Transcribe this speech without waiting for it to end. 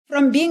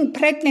from being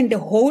pregnant the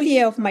whole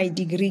year of my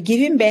degree,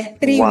 giving birth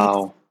 3 weeks,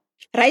 Wow.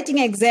 writing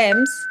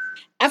exams.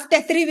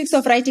 After 3 weeks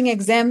of writing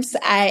exams,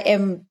 I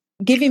am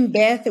giving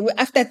birth.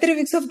 After 3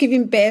 weeks of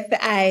giving birth,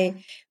 I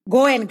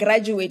go and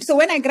graduate. So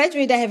when I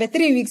graduate, I have a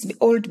 3 weeks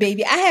old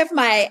baby. I have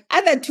my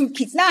other two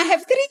kids. Now I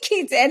have three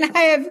kids and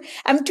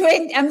I'm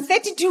 20, I'm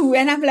 32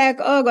 and I'm like,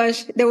 oh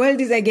gosh, the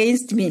world is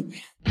against me.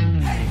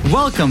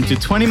 Welcome to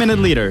 20-Minute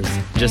Leaders.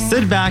 Just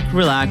sit back,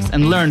 relax,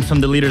 and learn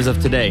from the leaders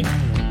of today.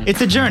 It's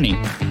a journey.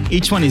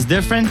 Each one is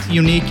different,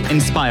 unique,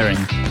 inspiring.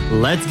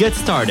 Let's get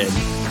started.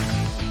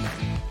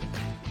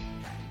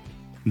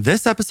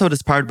 This episode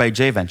is powered by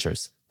J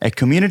Ventures, a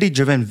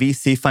community-driven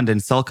VC fund in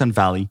Silicon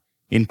Valley,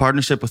 in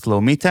partnership with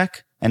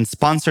Lomitech, and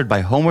sponsored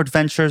by Homeward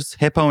Ventures,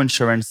 Hippo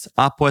Insurance,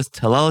 Upwest,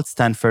 Hillel at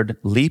Stanford,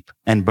 Leap,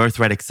 and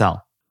Birthright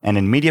Excel, and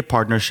in media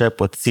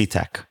partnership with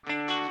CTech.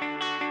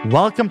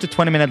 Welcome to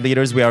 20-Minute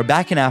Leaders. We are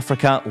back in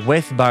Africa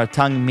with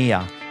Baratang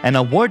Mia, an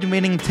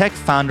award-winning tech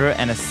founder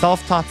and a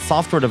self-taught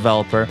software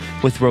developer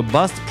with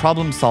robust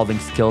problem-solving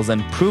skills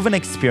and proven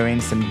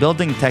experience in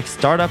building tech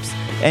startups,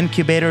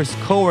 incubators,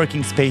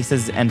 co-working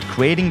spaces, and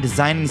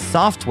designing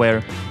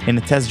software in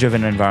a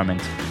test-driven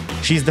environment.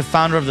 She's the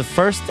founder of the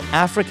first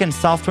African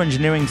software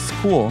engineering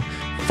school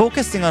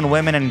focusing on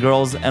women and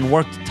girls, and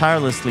worked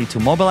tirelessly to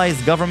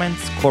mobilize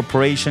governments,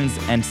 corporations,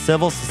 and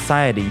civil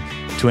society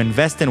to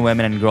invest in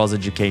women and girls'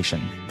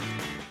 education.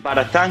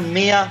 Baratang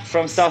Mia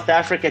from South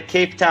Africa,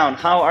 Cape Town.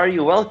 How are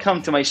you?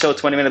 Welcome to my show,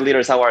 20-Minute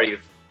Leaders. How are you?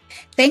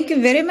 Thank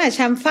you very much.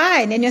 I'm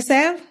fine. And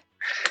yourself?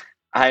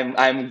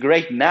 I'm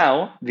great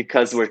now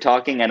because we're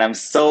talking, and I'm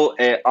so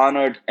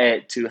honored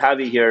to have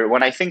you here.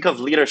 When I think of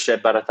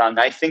leadership, Baratang,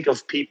 I think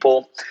of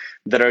people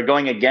that are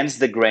going against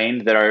the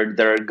grain, that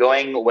are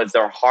going with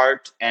their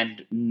heart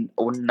and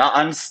not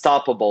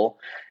unstoppable,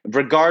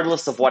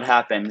 regardless of what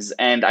happens.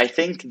 And I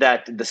think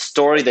that the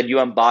story that you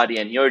embody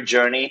and your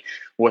journey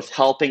with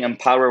helping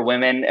empower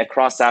women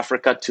across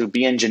Africa to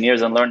be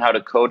engineers and learn how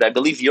to code, I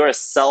believe you're a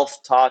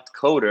self-taught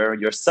coder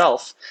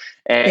yourself.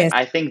 Yes.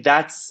 I think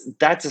that's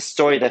a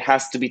story that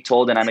has to be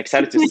told, and I'm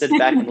excited to sit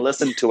back and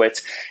listen to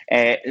it.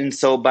 And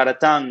so,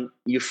 Baratang,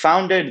 you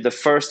founded the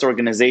first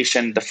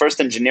organization, the first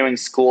engineering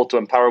school to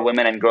empower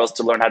women and girls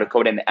to learn how to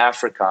code in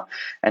Africa.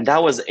 And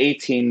that was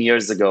 18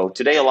 years ago.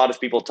 Today, a lot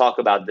of people talk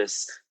about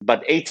this,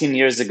 but 18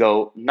 years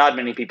ago, not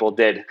many people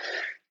did.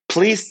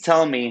 Please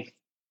tell me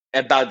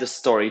about the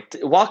story.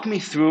 Walk me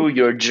through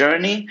your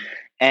journey.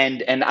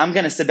 And I'm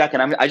going to sit back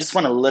and I just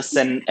want to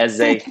listen as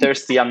a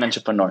thirsty young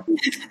entrepreneur.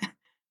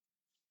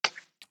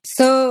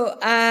 So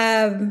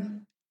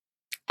I'm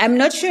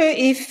not sure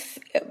if,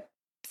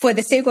 for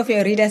the sake of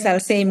your readers,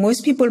 I'll say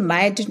most people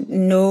might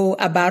know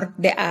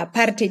about the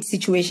apartheid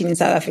situation in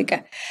South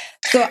Africa.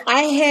 So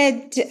I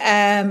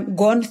had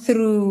gone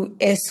through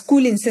a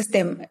schooling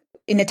system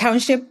in a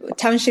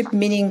township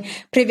meaning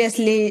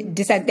previously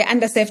the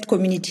underserved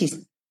communities.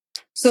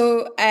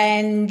 So,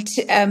 and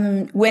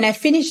when I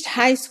finished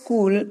high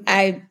school,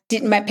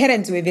 my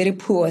parents were very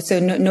poor, so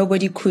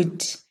nobody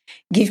could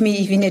give me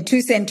even a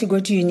 2 cents to go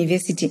to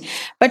university.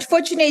 But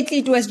fortunately,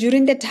 it was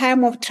during the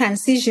time of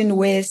transition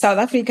where South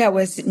Africa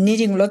was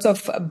needing lots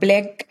of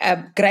black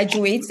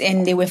graduates,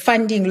 and they were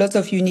funding lots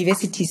of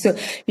universities. So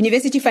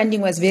university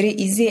funding was very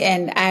easy,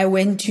 and I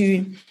went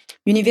to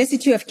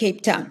University of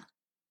Cape Town.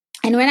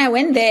 And when I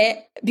went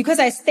there, because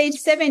I stayed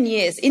 7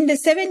 years, in the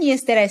 7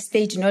 years that I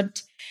stayed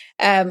not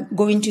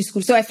going to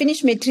school. So I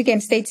finished matric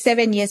and stayed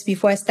 7 years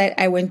before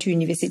I went to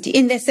university.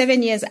 In the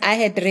 7 years, I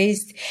had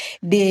raised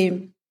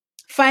the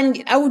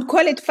fund, I would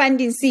call it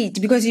funding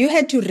seed, because you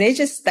had to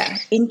register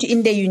in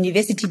the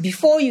university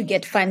before you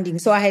get funding.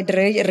 So I had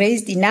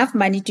raised enough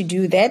money to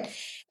do that.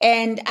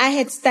 And I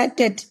had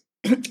started,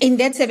 in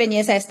that 7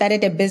 years, I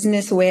started a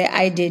business where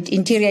I did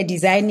interior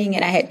designing,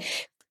 and I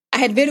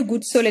had very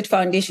good solid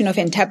foundation of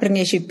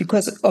entrepreneurship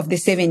because of the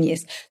 7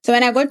 years. So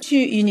when I got to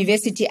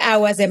university, I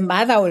was a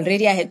mother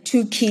already. I had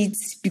 2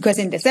 kids because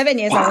in the 7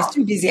 years, I was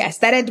too busy. I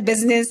started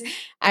business.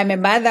 I'm a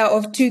mother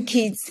of 2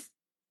 kids.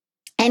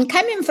 And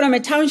coming from a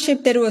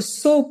township that was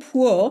so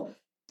poor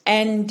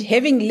and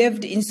having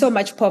lived in so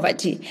much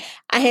poverty,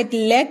 I had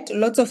lacked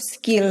lots of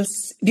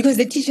skills because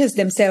the teachers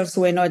themselves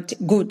were not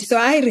good. So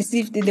I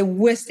received the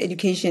worst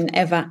education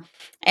ever.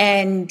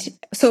 And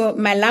so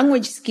my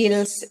language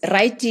skills,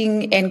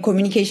 writing and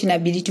communication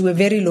ability were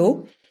very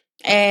low.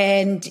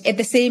 And at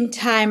the same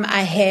time,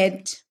 I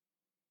had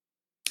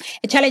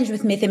a challenge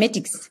with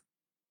mathematics.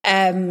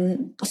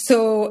 And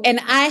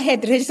I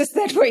had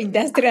registered for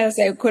industrial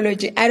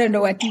psychology. I don't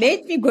know what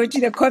made me go to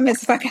the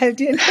commerce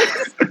faculty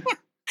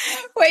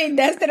for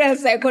industrial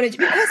psychology,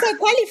 because I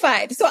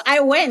qualified. So I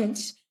went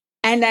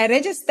and I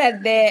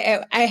registered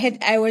there.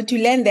 I went to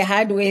learn the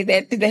hard way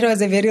that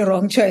was a very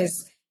wrong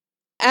choice.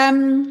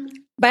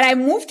 But I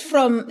moved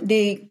from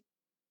the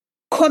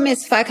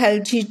commerce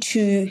faculty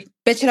to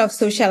Bachelor of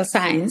Social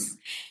Science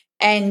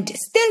and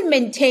still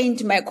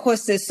maintained my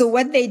courses. So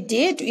what they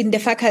did in the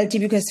faculty,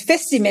 because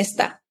first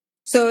semester,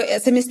 So a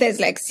semester is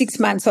like 6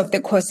 months of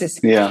the courses.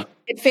 Yeah.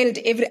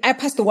 I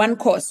passed one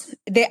course.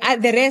 The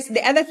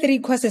other 3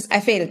 courses I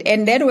failed.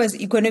 And that was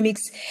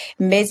economics,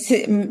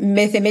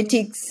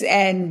 mathematics,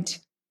 and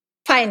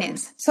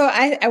finance. So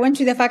I went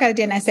to the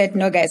faculty and I said,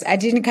 no, guys, I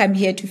didn't come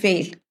here to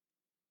fail.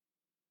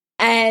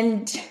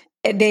 And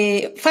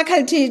the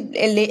faculty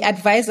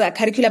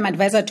curriculum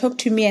advisor talked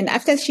to me. And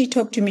after she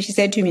talked to me, she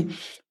said to me,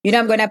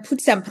 I'm going to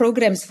put some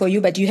programs for you,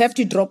 but you have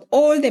to drop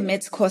all the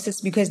maths courses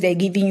because they're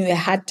giving you a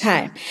hard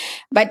time.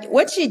 But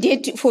what she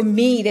did for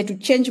me that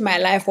would change my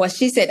life was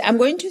she said, I'm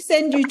going to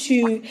send you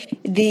to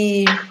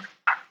the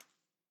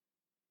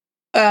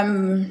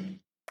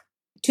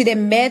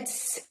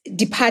maths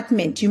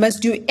department. You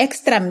must do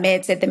extra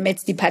maths at the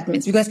maths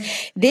departments because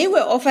they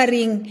were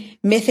offering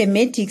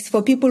mathematics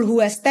for people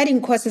who are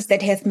studying courses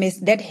that have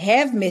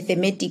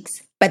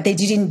mathematics, but they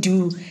didn't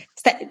do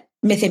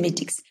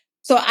mathematics.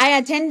 So I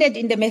attended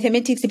in the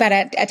mathematics, but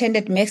I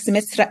attended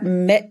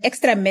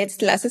extra maths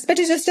classes, but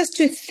it was just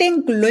to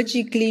think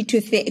logically, to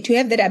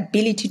have that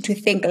ability to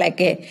think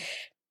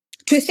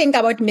to think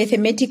about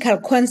mathematical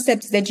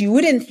concepts that you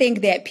wouldn't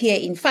think they appear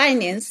in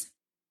finance.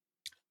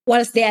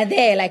 Whilst they are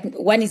there, like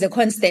one is a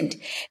constant.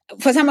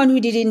 For someone who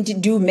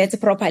didn't do maths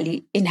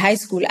properly in high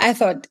school, I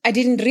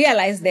didn't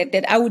realize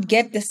that I would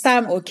get the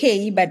sum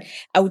okay, but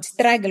I would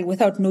struggle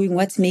without knowing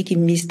what's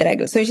making me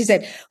struggle. So she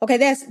said, okay,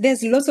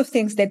 there's lots of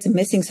things that's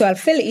missing. So I'll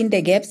fill in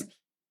the gaps.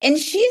 And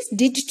she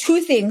did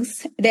 2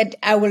 things that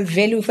I will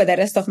value for the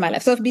rest of my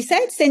life. So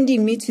besides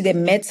sending me to the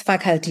maths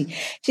faculty,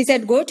 she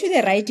said, go to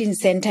the writing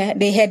center.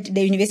 The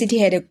university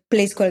had a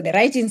place called the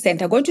writing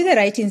center. Go to the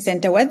writing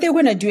center. What they're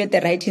going to do at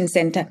the writing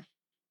center,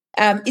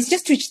 it's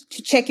just to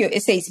check your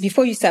essays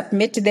before you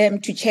submit them,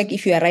 to check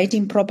if you are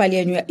writing properly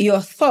and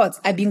your thoughts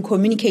are being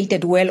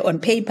communicated well on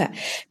paper.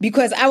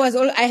 Because I was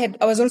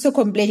also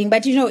complaining,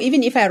 but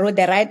even if I wrote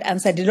the right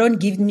answer, they don't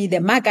give me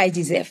the mark I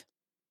deserve.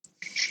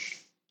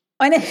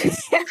 And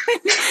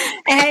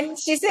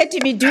she said to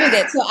me, do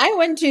that. So I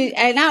went to,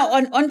 and now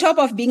on top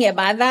of being a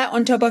mother,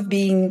 on top of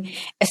being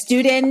a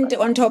student,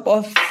 on top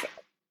of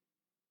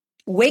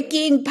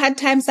working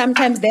part-time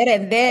sometimes there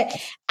and there,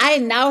 I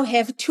now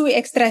have 2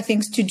 extra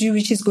things to do,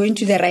 which is going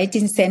to the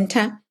writing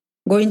center,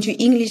 going to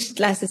English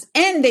classes,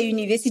 and the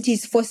university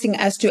is forcing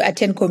us to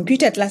attend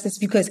computer classes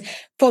because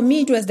for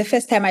me, it was the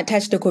first time I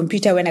touched the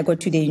computer when I got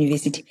to the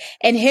university.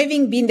 And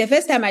having been the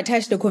first time I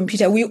touched the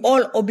computer, we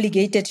all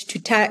obligated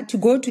to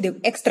go to the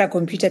extra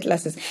computer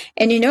classes.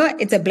 And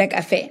it's a black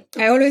affair.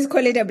 I always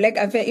call it a black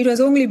affair. It was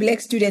only black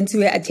students who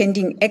were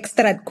attending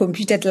extra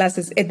computer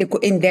classes in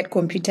that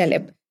computer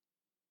lab.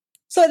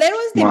 So that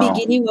was the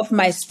beginning of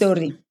my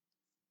story.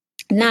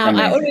 Now,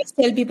 amazing. I always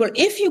tell people,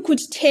 if you could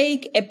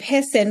take a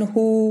person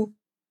who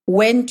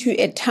went to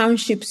a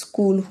township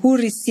school, who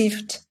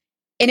received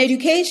an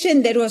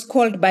education that was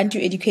called Bantu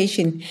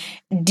education,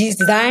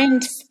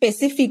 designed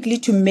specifically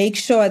to make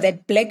sure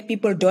that Black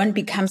people don't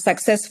become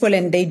successful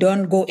and they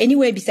don't go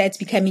anywhere besides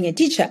becoming a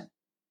teacher,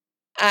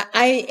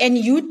 and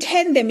you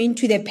turn them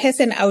into the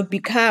person I would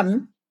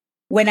become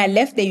when I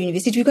left the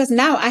university, because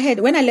now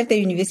when I left the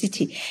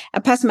university, I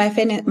passed my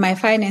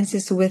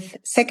finances with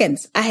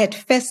seconds. I had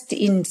first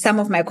in some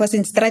of my courses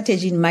in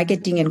strategy, in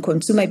marketing and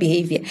consumer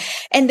behavior.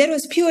 And that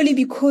was purely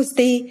because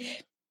the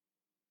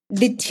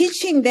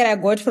teaching that I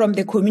got from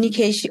the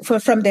communication,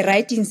 from the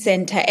writing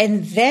center,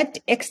 and that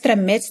extra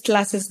maths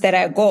classes that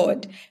I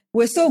got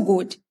were so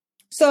good.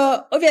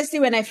 So obviously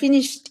when I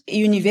finished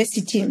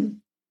university,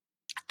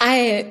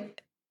 I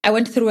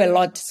went through a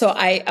lot. So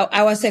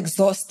I was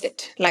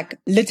exhausted, like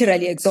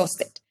literally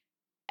exhausted.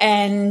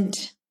 And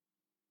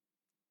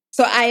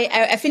so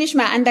I finished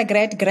my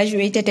undergrad,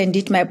 graduated, and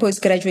did my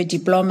postgraduate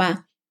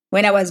diploma.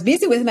 When I was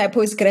busy with my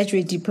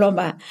postgraduate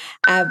diploma,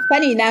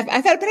 funny enough,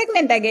 I fell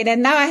pregnant again,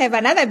 and now I have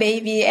another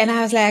baby. And I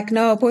was like,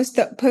 no,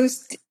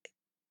 postnatal,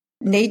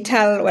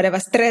 whatever,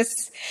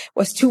 stress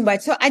was too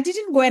much. So I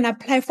didn't go and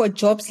apply for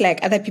jobs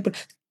like other people.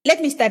 Let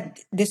me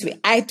start this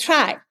way. I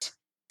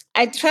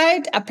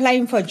tried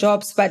applying for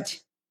jobs, but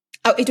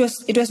it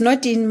was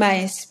not in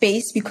my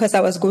space because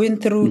I was going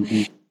through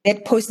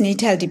that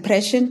postnatal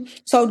depression.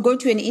 So I would go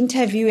to an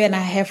interview and I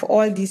have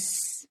all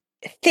these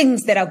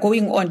things that are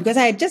going on because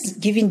I had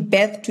just given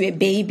birth to a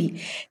baby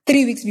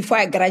 3 weeks before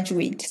I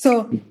graduate.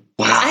 So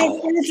I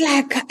felt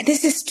like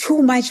this is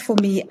too much for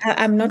me.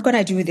 I'm not going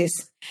to do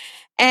this.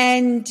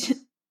 And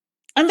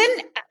then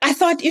I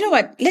thought, you know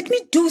what, let me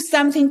do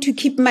something to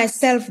keep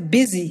myself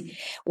busy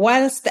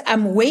whilst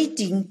I'm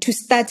waiting to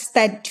start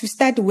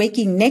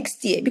working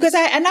next year. Because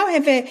I now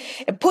have a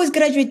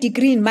postgraduate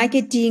degree in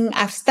marketing.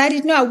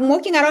 I'm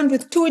walking around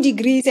with 2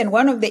 degrees and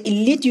one of the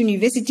elite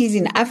universities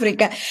in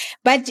Africa.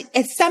 But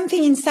it's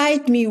something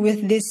inside me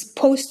with this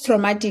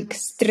post-traumatic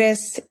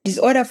stress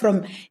disorder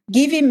from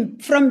being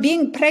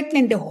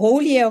pregnant the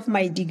whole year of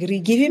my degree,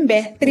 giving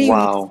birth 3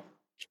 weeks,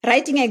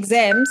 writing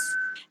exams.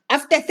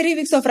 After 3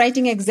 weeks of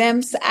writing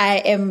exams, I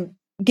am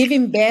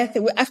giving birth.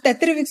 After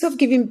 3 weeks of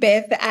giving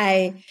birth,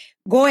 I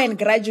go and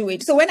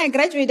graduate. So when I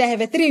graduate, I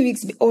have a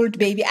 3-week-old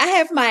baby. I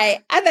have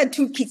my other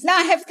 2 kids. Now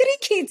I have 3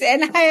 kids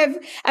and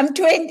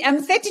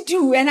I'm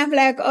 32 and I'm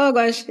like, oh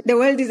gosh, the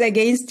world is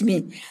against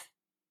me.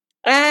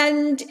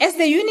 And as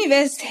the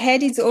universe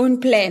had its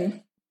own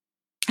plan,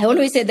 I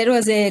always said that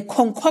was a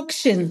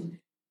concoction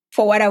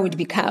for what I would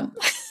become.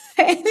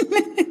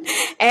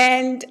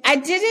 And I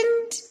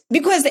didn't,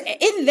 because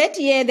in that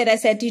year that I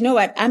said, you know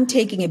what, I'm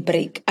taking a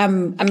break.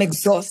 I'm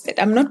exhausted.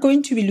 I'm not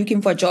going to be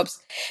looking for jobs,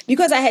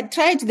 because I had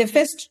tried the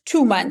first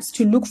 2 months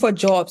to look for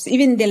jobs,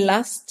 even the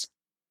last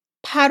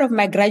part of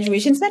my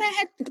graduation. Then I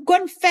had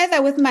gone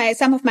further with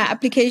some of my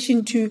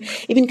application to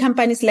even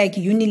companies like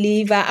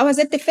Unilever. I was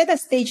at the further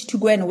stage to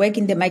go and work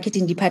in the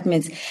marketing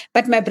departments,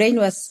 but my brain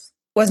was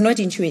not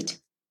into it.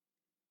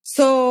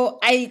 So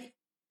I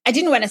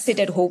didn't want to sit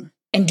at home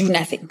and do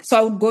nothing. So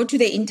I would go to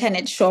the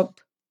internet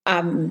shop,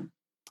 learn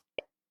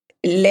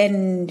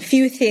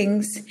few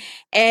things.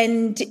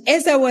 And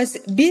as I was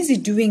busy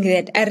doing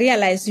that, I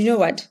realized, you know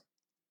what?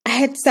 I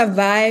had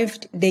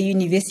survived the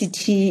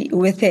university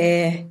with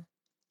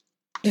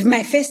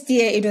my first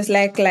year. It was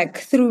like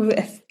through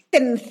a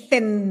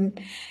thin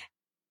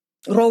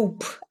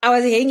rope. I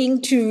was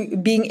hanging to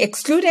being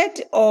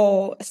excluded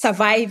or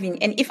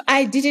surviving. And if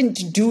I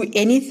didn't do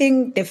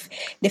anything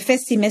the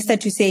first semester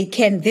to say,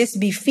 can this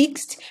be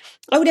fixed?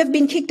 I would have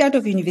been kicked out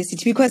of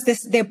university, because the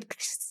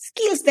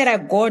skills that I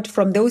got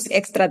from those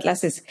extra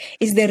classes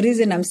is the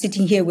reason I'm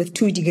sitting here with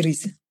 2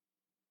 degrees.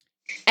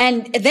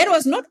 And that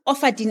was not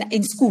offered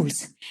in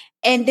schools.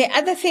 And the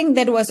other thing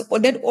that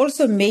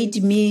also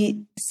made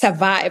me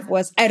survive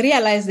was I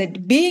realized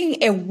that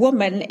being a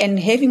woman and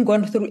having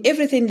gone through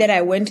everything that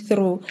I went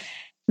through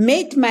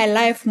made my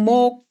life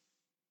more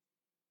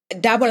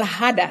double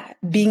harder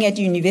being at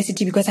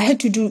university, because I had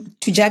to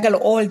juggle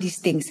all these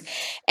things.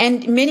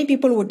 And many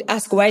people would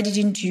ask, why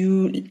didn't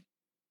you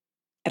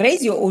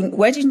raise your own?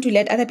 Why didn't you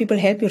let other people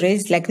help you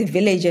raise, like the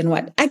village and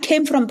what? I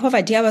came from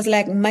poverty. I was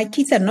like, my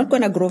kids are not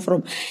going to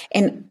grow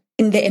in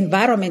the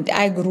environment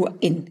I grew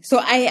in. So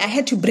I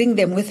had to bring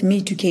them with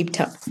me to Cape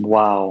Town.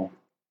 Wow.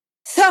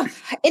 So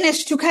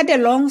to cut a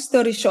long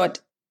story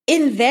short,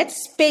 in that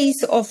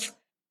space of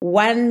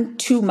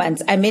 1-2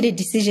 months, I made a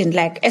decision,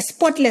 like a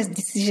spotless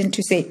decision,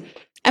 to say,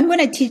 I'm going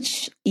to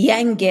teach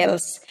young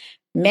girls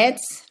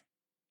maths,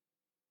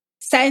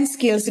 science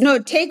skills.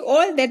 Take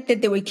all that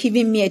they were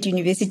giving me at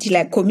university,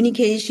 like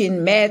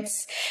communication,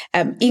 maths,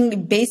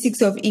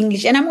 basics of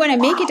English, and I'm going to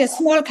make it a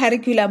small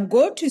curriculum,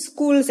 go to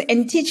schools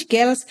and teach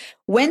girls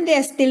when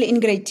they're still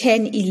in grade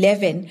 10,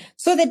 11,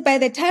 so that by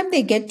the time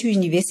they get to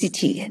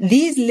university,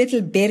 these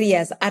little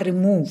barriers are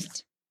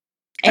removed.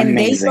 And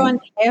Amazing. They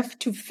don't have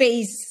to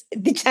face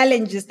the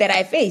challenges that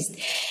I faced.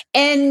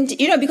 And,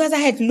 because I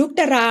had looked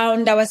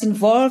around, I was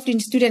involved in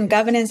student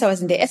governance, I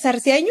was in the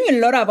SRC, I knew a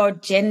lot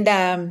about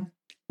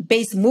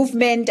gender-based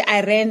movement.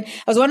 I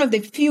was one of the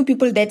few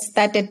people that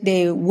started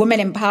the women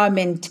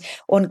empowerment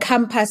on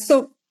campus.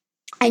 So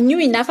I knew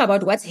enough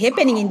about what's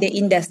happening in the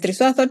industry.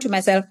 So I thought to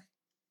myself,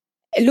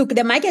 look,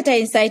 the marketer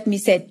inside me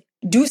said,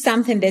 do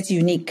something that's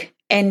unique.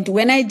 And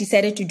when I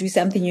decided to do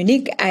something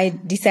unique, I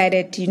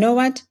decided, you know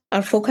what?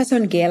 I'll focus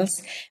on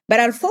girls, but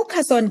I'll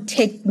focus on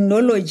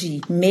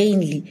technology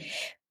mainly,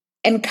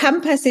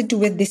 encompass it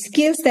with the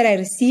skills that I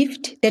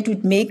received that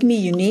would make me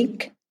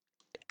unique,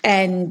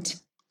 and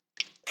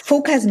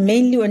focus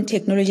mainly on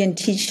technology and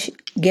teach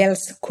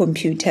girls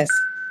computers.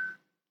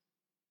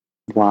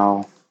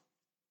 Wow.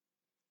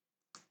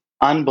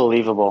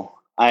 Unbelievable.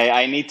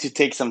 I need to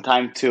take some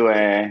time to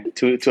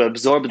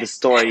absorb the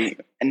story.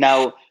 And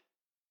now,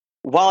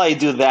 while I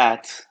do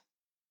that,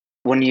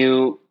 when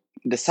you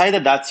decide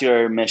that that's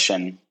your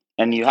mission,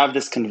 and you have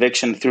this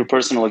conviction through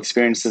personal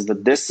experiences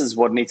that this is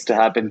what needs to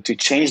happen to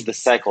change the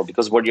cycle,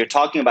 because what you're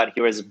talking about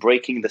here is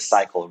breaking the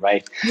cycle,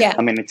 right? Yeah.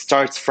 I mean, it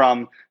starts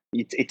from,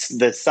 it's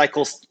the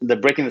cycle, the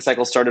breaking the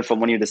cycle started from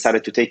when you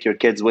decided to take your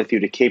kids with you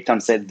to Cape Town,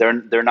 said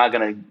they're not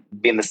going to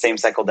be in the same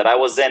cycle that I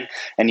was in.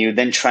 And you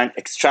then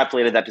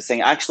extrapolated that to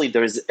saying, actually,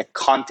 there's a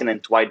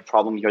continent-wide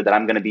problem here that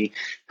I'm going to be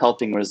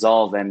helping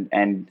resolve.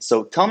 And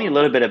so tell me a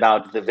little bit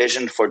about the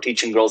vision for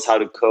teaching girls how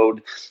to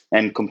code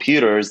and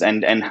computers,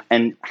 and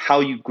how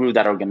you grew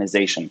that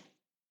organization.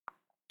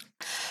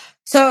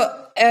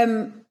 So,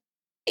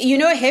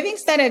 having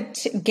started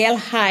Girl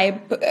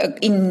Hype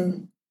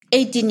in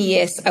 18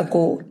 years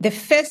ago, that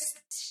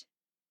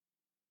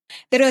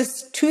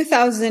was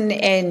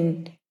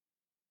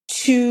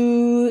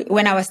 2002,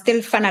 when I was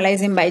still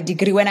finalizing my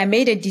degree, when I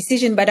made a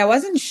decision, but I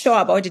wasn't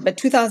sure about it. But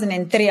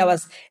 2003, I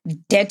was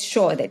dead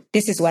sure that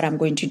this is what I'm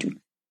going to do.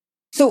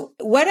 So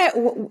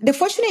the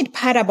fortunate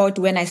part about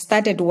when I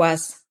started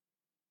was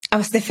I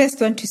was the first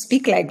one to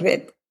speak like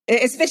that,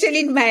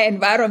 especially in my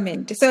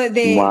environment. So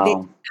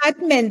the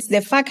departments,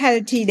 the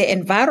faculty, the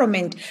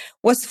environment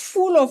was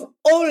full of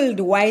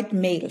old white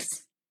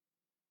males.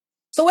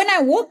 So when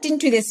I walked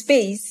into the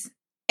space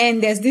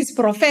and there's these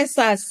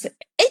professors,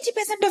 80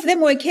 80% of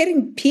them were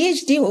carrying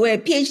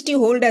PhD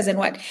holders and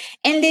what.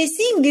 And they're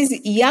seeing this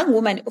young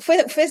woman.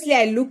 Firstly,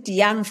 I looked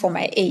young for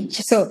my age.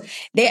 So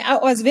I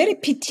was very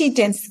petite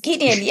and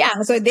skinny and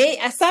young. So their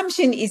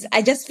assumption is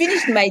I just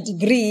finished my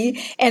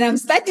degree and I'm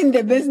starting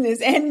the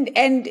business.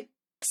 And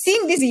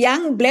seeing this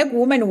young black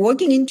woman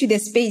walking into the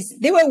space,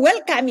 they were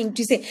welcoming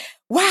to say,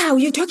 wow,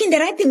 you're talking the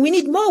right thing. We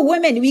need more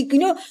women.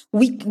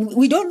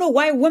 We don't know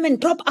why women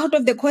drop out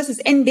of the courses.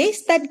 And they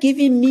start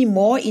giving me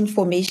more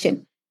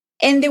information.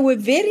 And they were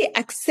very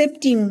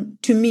accepting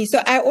to me.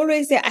 So I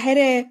always say I had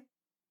a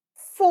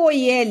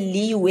 4-year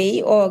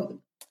leeway, or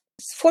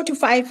 4 to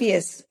 5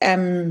 years,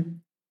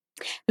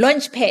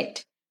 launch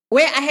pad,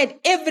 where I had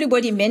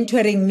everybody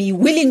mentoring me,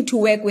 willing to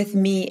work with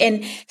me.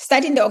 And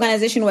starting the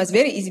organization was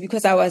very easy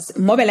because I was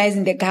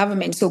mobilizing the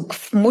government. So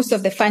most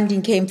of the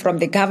funding came from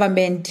the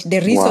government.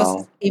 The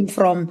resources came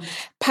from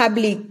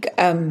public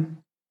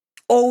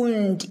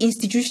owned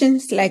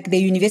institutions, like the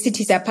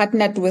universities. I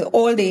partnered with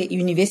all the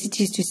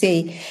universities to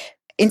say,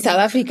 in South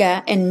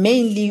Africa, and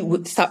mainly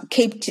with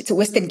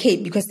Western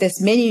Cape, because there's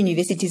many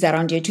universities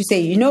around here, to say,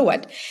 you know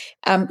what,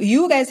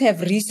 you guys have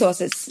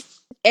resources.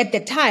 At the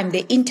time,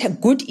 the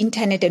good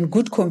internet and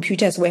good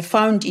computers were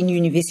found in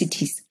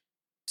universities.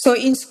 So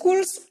in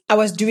schools, I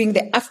was doing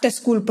the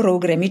after-school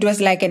program. It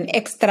was like an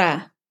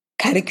extra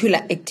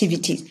curricular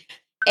activity.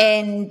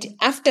 And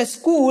after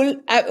school,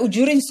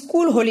 during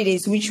school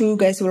holidays, which you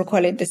guys will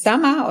call it the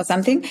summer or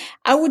something,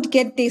 I would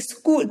get the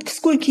school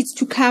kids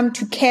to come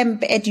to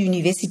camp at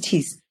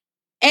universities.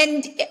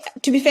 And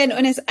to be fair and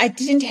honest, I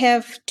didn't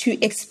have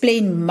to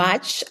explain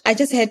much. I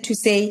just had to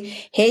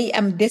say, hey,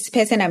 I'm this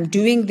person, I'm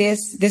doing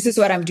this, this is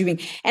what I'm doing.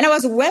 And I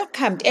was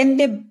welcomed. And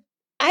the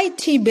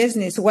IT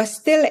business was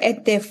still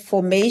at the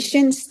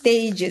formation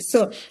stages.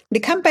 So the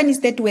companies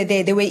that were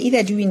there, they were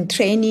either doing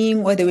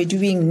training or they were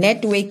doing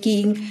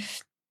networking.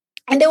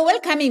 And they were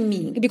welcoming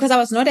me because I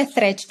was not a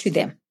threat to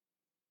them.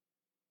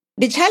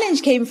 The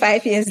challenge came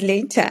 5 years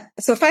later.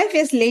 So 5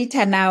 years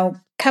later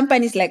now,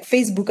 companies like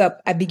Facebook are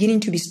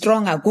beginning to be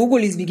stronger. Google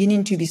is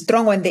beginning to be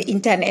strong on the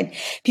internet.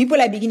 People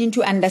are beginning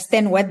to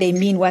understand what they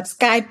mean, what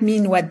Skype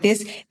mean,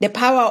 the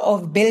power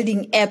of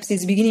building apps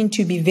is beginning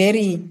to be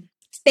very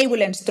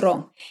stable and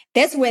strong.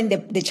 That's when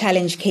the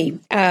challenge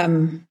came.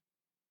 That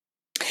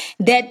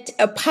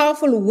a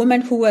powerful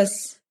woman who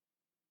was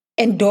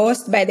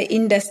endorsed by the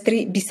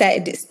industry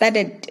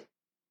started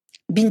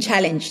being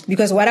challenged,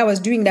 because what I was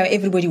doing now,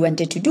 everybody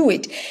wanted to do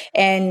it.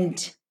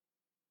 And,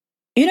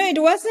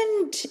 it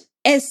wasn't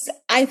as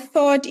I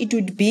thought it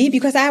would be,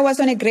 because I was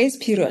on a grace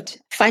period.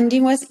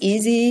 Funding was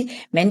easy.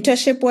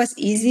 Mentorship was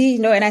easy.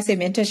 When I say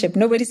mentorship,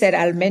 nobody said,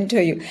 I'll mentor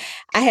you.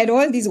 I had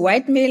all these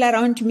white male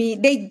around me.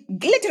 They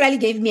literally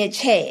gave me a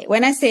chair.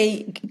 When I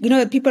say,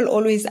 people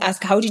always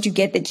ask, how did you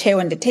get the chair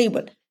on the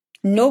table?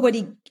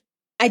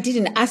 I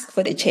didn't ask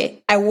for the chair.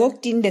 I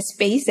walked in the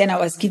space and I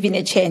was given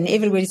a chair, and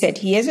everybody said,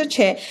 here's your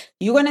chair.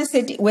 You're going to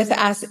sit with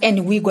us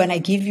and we're going to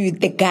give you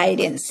the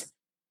guidance.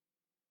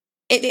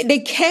 The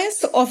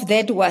curse of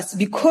that was,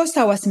 because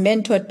I was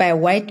mentored by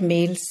white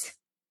males,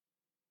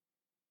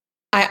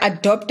 I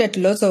adopted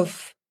lots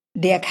of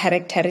their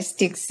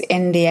characteristics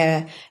and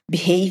their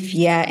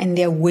behavior and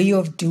their way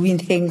of doing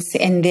things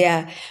and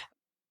their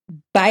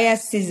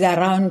biases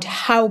around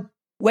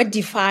what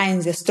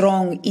defines a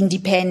strong,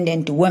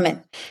 independent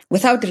woman,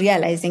 without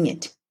realizing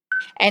it.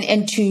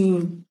 And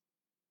to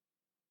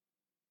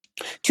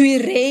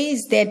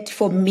erase that,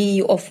 for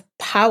me, of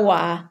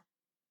power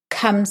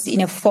comes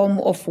in a form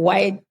of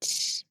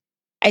white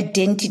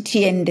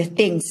identity and the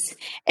things.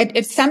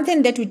 It's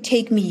something that would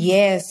take me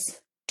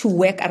years to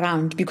work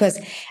around, because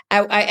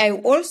I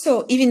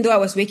also, even though I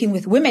was working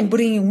with women,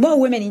 bringing more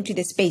women into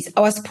the space,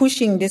 I was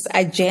pushing this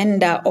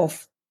agenda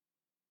of,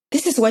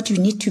 this is what you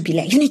need to be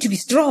like. You need to be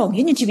strong.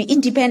 You need to be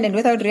independent,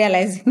 without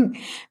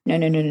realizing,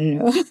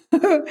 no.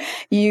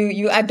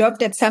 You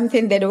adopted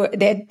something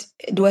that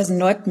was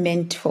not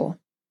meant for.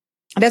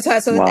 That's why.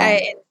 So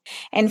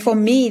and for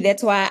me,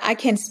 that's why I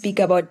can speak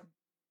about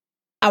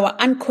our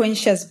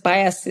unconscious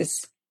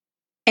biases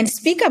and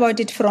speak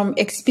about it from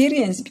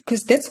experience,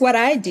 because that's what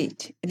I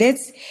did.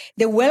 That's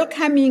the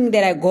welcoming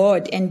that I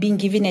got, and being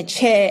given a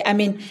chair. I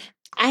mean,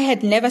 I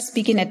had never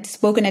spoken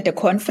at a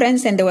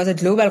conference, and there was a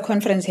global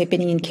conference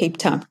happening in Cape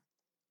Town.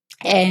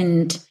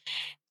 And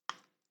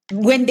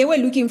when they were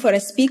looking for a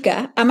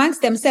speaker,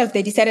 amongst themselves,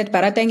 they decided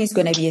Paratang is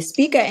going to be a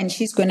speaker, and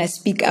she's going to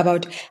speak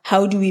about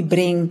how do we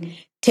bring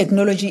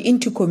technology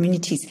into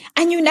communities.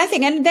 I knew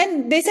nothing. And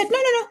then they said, no,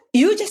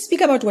 you just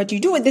speak about what you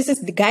do. This is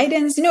the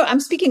guidance.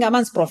 I'm speaking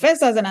amongst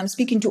professors, and I'm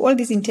speaking to all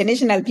these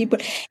international people,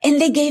 and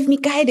they gave me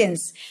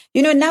guidance.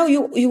 Now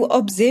you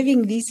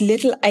observing these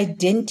little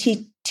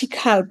identical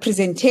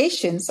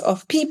presentations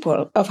of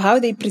people, of how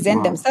they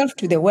present themselves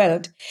to the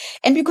world.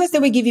 And because they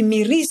were giving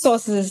me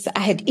resources, I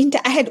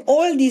had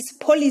all these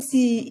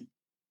policy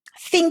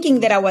thinking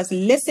that I was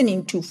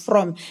listening to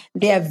from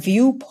their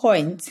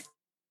viewpoints.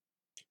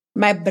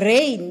 My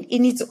brain,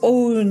 in its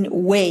own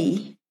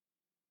way,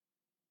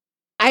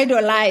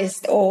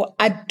 idolized or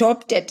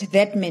adopted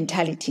that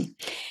mentality.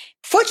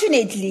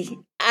 Fortunately,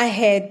 I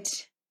had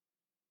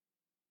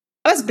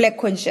I was Black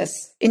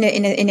conscious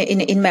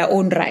in my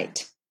own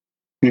right.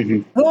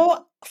 Mm-hmm.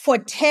 Though for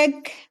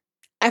tech,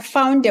 I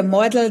found a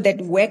model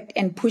that worked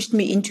and pushed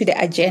me into the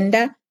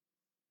agenda.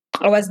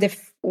 I was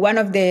one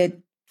of the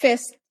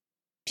first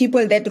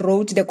people that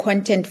wrote the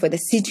content for the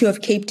City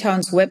of Cape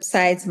Town's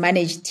websites,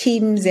 managed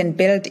teams, and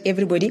built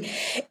everybody.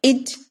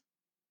 It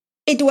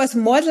was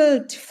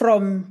modeled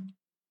from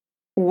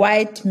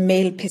white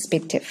male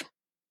perspective.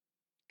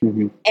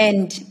 Mm-hmm.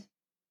 And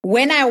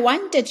when I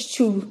wanted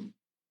to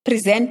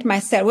present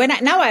myself,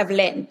 now I've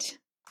learned.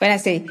 When I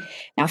say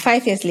now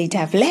 5 years later,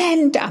 I've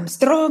learned, I'm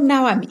strong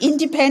now, I'm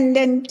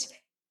independent.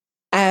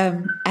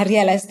 I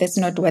realized that's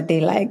not what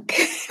they like.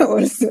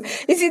 Also,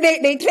 you see,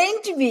 they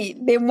trained me,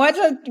 they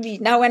modeled me.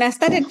 Now, when I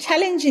started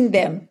challenging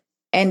them,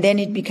 and then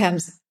it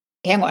becomes,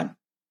 hang on,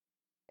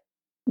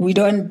 we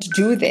don't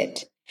do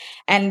that,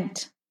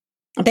 and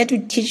that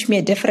would teach me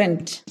a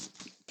different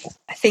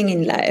thing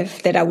in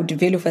life that I would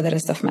value for the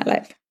rest of my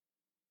life.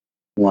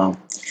 Wow.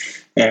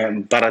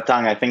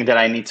 Baratang, I think that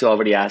I need to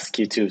already ask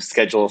you to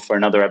schedule for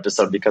another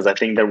episode, because I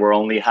think that we're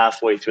only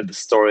halfway through the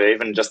story,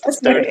 even just a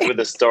third through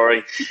the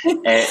story.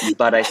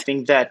 But I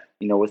think that,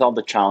 with all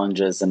the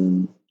challenges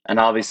and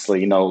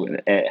obviously,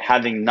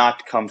 having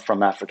not come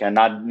from Africa,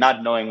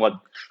 not knowing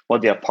what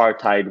the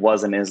apartheid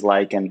was and is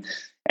like, and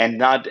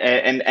not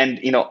and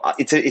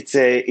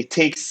it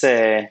takes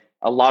a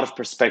lot of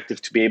perspective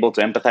to be able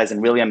to empathize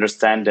and really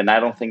understand. And I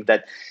don't think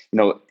that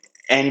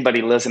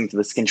anybody listening to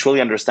this can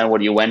truly understand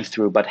what you went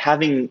through, but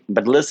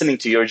listening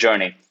to your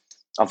journey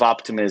of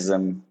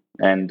optimism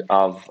and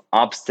of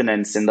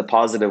obstinance in the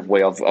positive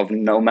way of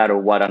no matter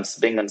what,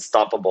 being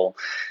unstoppable,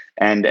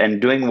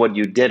 and doing what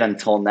you did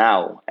until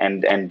now,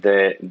 and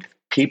the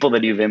people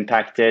that you've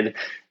impacted,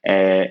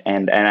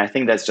 and I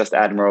think that's just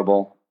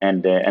admirable,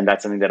 and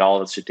that's something that all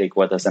of us should take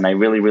with us. And I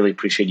really, really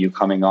appreciate you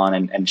coming on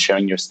and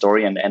sharing your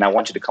story, and I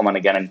want you to come on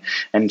again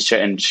and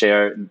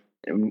share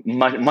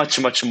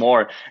much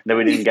more that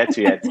we didn't get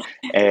to yet.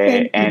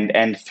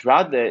 And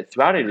throughout it,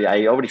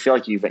 I already feel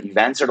like you've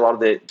answered a lot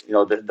of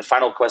the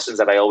final questions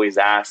that I always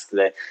ask,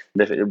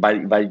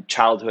 by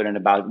childhood and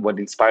about what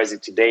inspires you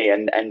today.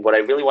 And what I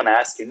really want to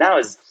ask you now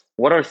is,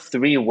 what are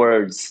 3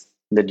 words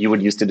that you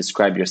would use to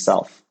describe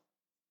yourself?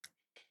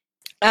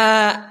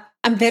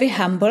 I'm very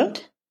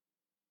humbled.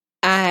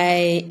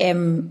 I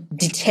am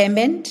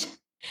determined.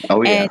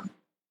 Oh yeah.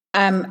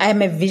 And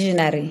I'm a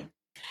visionary.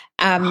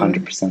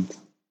 100%.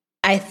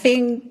 I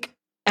think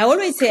I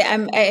always say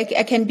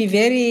I can be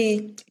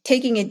very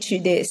taking it to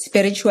the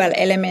spiritual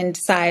element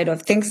side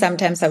of things.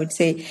 Sometimes I would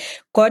say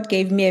God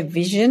gave me a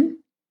vision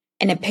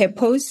and a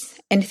purpose,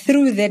 and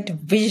through that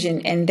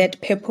vision and that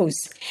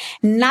purpose,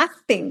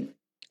 nothing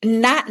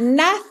that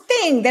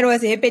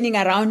was happening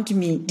around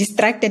me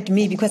distracted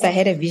me, because I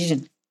had a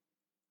vision.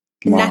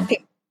 Wow.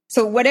 Nothing.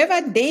 So whatever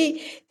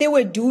they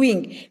were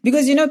doing,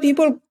 because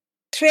people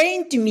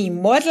trained me,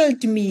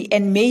 modeled me,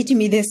 and made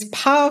me this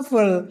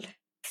powerful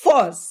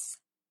force.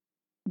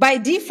 By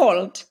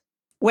default,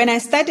 when I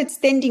started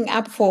standing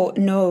up for,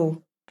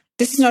 no,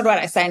 this is not what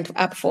I signed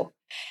up for.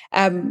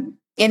 And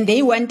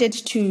they wanted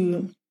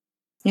to,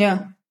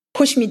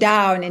 push me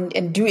down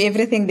and do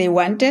everything they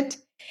wanted.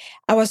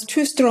 I was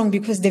too strong,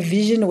 because the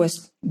vision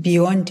was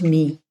beyond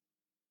me.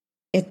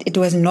 It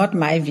was not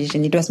my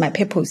vision. It was my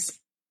purpose.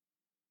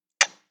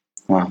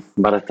 Wow.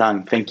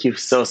 Baratang, thank you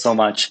so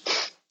much.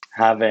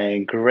 Have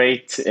a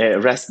great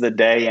rest of the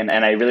day, and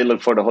I really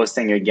look forward to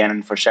hosting you again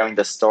and for sharing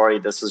the story.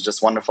 This was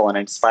just wonderful and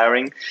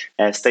inspiring.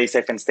 Stay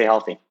safe and stay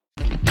healthy.